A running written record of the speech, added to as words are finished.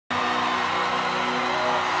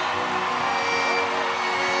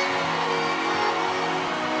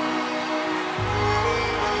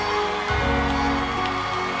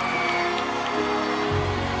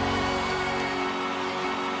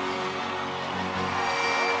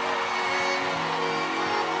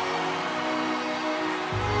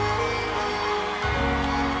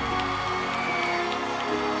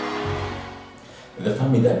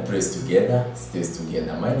family that prays together stays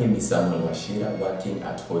together. My name is Samuel Washira, working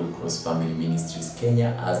at Holy Cross Family Ministries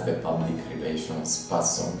Kenya as the public relations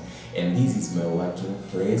person. And this is my working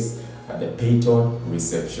place at the Payton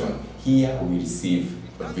reception. Here we receive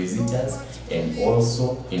visitors and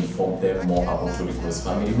also inform them more about Holy Cross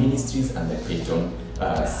Family Ministries and the Payton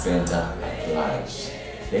Center at large.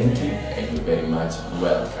 Thank you and you're very much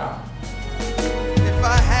welcome. If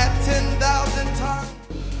I had 10,000 times.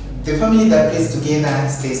 The family that plays together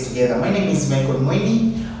stays together. My name is Michael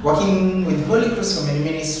Mweni, working with Holy Cross Family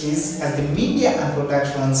Ministries as the Media and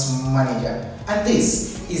Productions Manager. And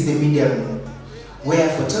this is the media room, where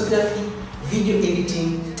photography, video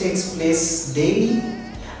editing takes place daily,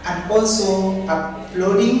 and also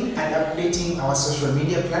uploading and updating our social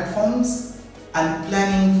media platforms and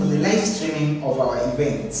planning for the live streaming of our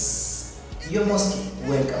events. You're most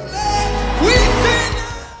welcome.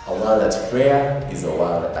 A world at prayer is a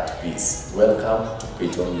world at peace. Welcome to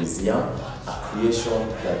Payton Museum, a creation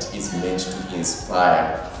that is meant to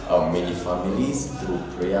inspire many families through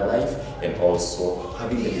prayer life and also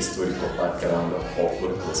having the historical background of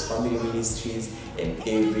Holy Cross Family Ministries and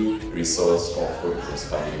every resource of Holy Cross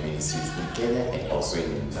Family Ministries in Kenya and also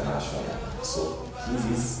in international. So this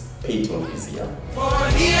is Payton Museum.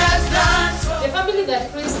 The family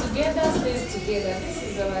that prays together stays together. This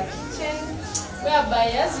is our kitchen, whereby,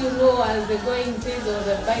 as you know, as the going says or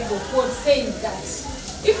the Bible quote says that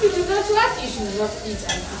if you do not want, you should not eat,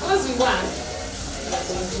 and because you want, you are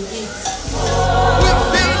going to eat.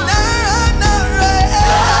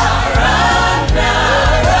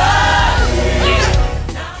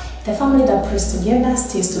 The family that prays together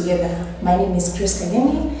stays together. My name is Chris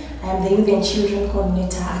Kageni. I am the Youth and Children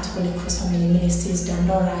Coordinator at Holy Cross Family Ministries,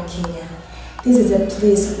 Dandora, Kenya. This is a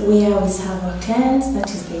place where we serve our clients, that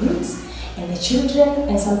is the youths, and the children,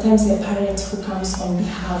 and sometimes the parents who comes on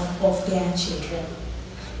behalf of their children.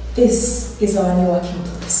 This is our new working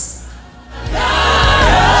place.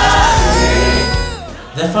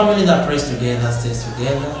 The family that prays together stays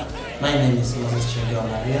together. My name is Moses Chegeo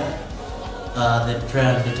Maria, the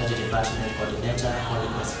Prayer and Liturgy Department Coordinator, Holy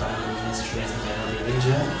Cross Family Ministries in the Nairobi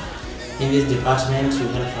region. In this department, we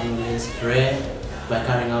help families pray by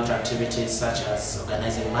carrying out activities such as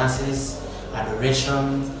organizing masses,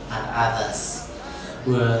 adoration, and others.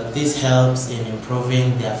 This helps in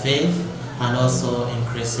improving their faith and also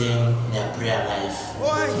increasing their prayer life.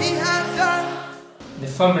 The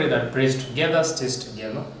family that prays together stays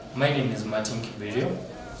together. My name is Martin Kibirio,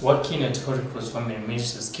 working at Holy Cross Family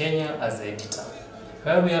Ministries Kenya as the editor.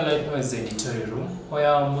 Where we are right now is the editorial room,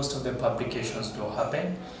 where most of the publications do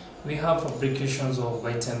happen. We have publications of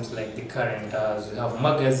items like the calendars, we have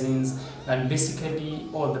magazines, and basically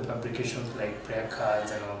all the publications like prayer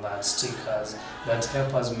cards and all that, stickers that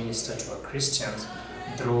help us minister to our Christians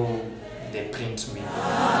through the print media.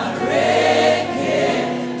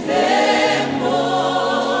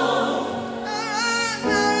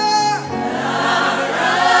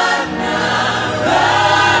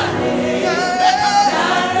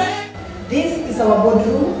 This is our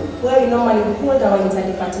boardroom, where we normally hold our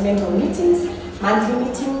interdepartmental meetings, monthly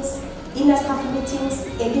meetings, inner staff meetings,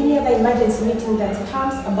 and any other emergency meeting that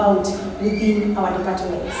comes about within our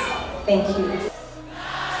departments. Thank you.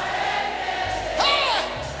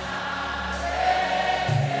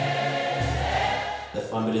 The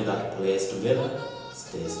family that plays together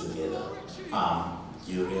stays together. I'm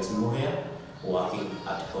Julius Moher, working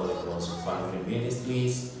at Holy Cross Family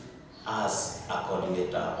Ministries as a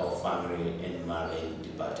coordinator of family and marriage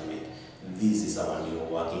department. This is our new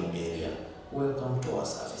working area. Welcome to our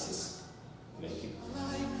services. Thank you.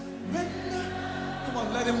 Come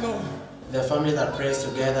on, let him know. The family that prays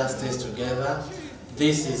together stays together.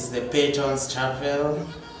 This is the Payton's Chapel,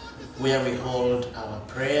 where we hold our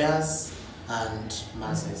prayers and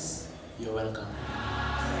masses. You're welcome.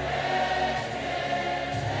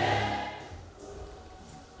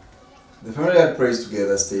 The family that prays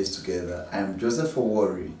together stays together. I am Joseph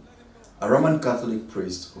Owori, a Roman Catholic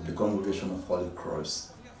priest of the Congregation of Holy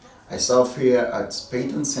Cross. I serve here at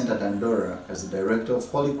Payton Center, Dandora, as the Director of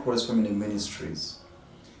Holy Cross Family Ministries.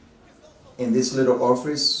 In this little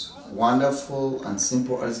office, wonderful and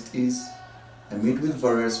simple as it is, I meet with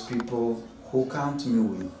various people who come to me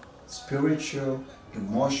with spiritual,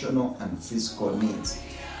 emotional, and physical needs,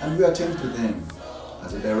 and we attend to them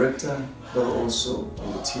as a director, but also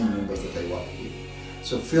with the team members that I work with.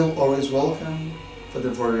 So feel always welcome for the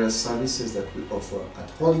various services that we offer at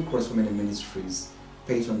Holy Cross Family Ministries,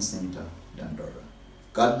 Payton Center, Dandora.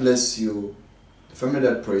 God bless you. The family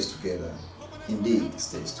that prays together indeed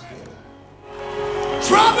stays together.